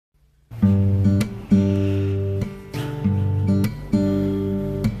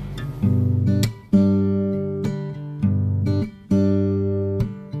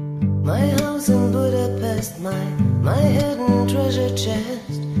Budapest, my hidden treasure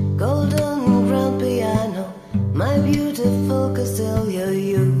chest, golden grand piano, my beautiful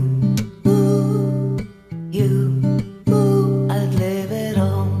Castilia. I'd leave it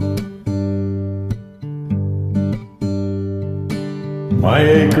all. My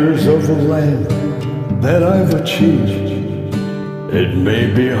acres of the land that I've achieved. It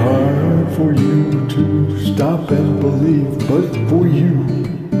may be hard for you to stop and believe, but for you,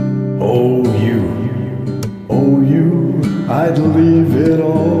 oh you, I'd leave it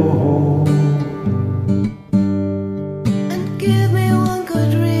all. And give me one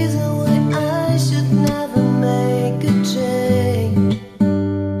good reason why I should never make a change.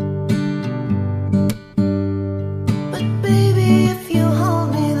 But baby, if you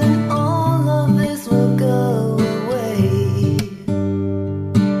hold me, then all of this will go away.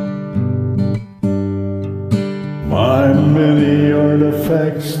 My many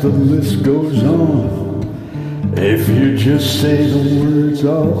artifacts, the list goes on. If you just say the words,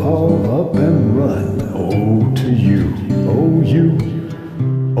 I'll up and run. Oh, to you,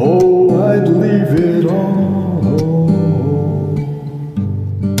 oh, I'd leave it all.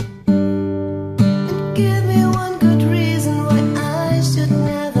 And give me one good reason why I should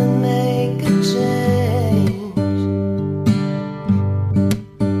never make a change.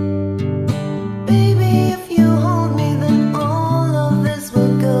 Baby, if you hold me, then all of this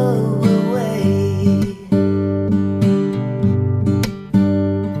will go away.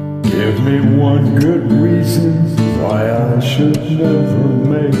 Give me one good reason why I should never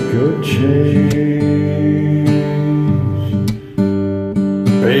make a change.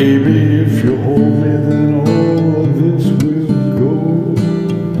 Baby, if you hold me, then all of this will go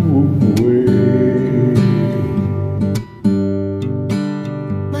away.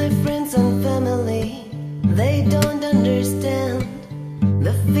 My friends and family, they don't understand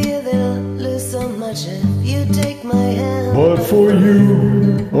the fear they'll lose so much if you take my hand. But for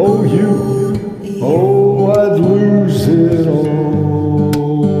you, oh, I'd lose it all.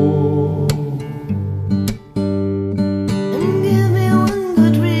 And give me one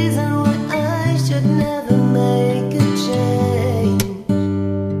good reason why I should never make a change.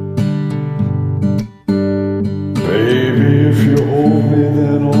 Baby, if you hold me,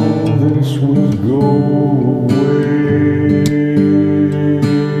 then all this will go away.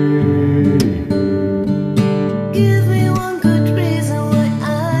 Give me one good reason why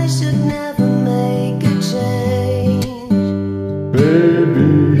I should never make a change.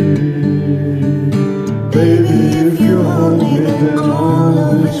 Baby, if you hold me, then all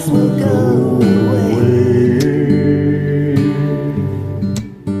of this will go away.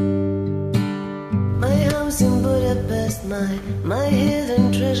 My house in Budapest, my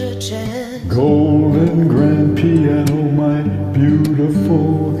hidden treasure chest, Golden grand piano, my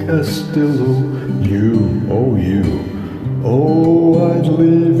beautiful Castillo. You, oh, I'd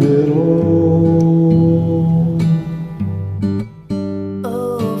leave it all.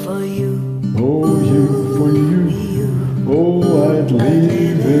 oh, for you, Oh, oh, I'd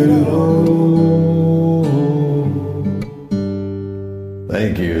leave it all.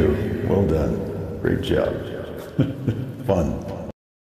 Thank you. Well done. Great job.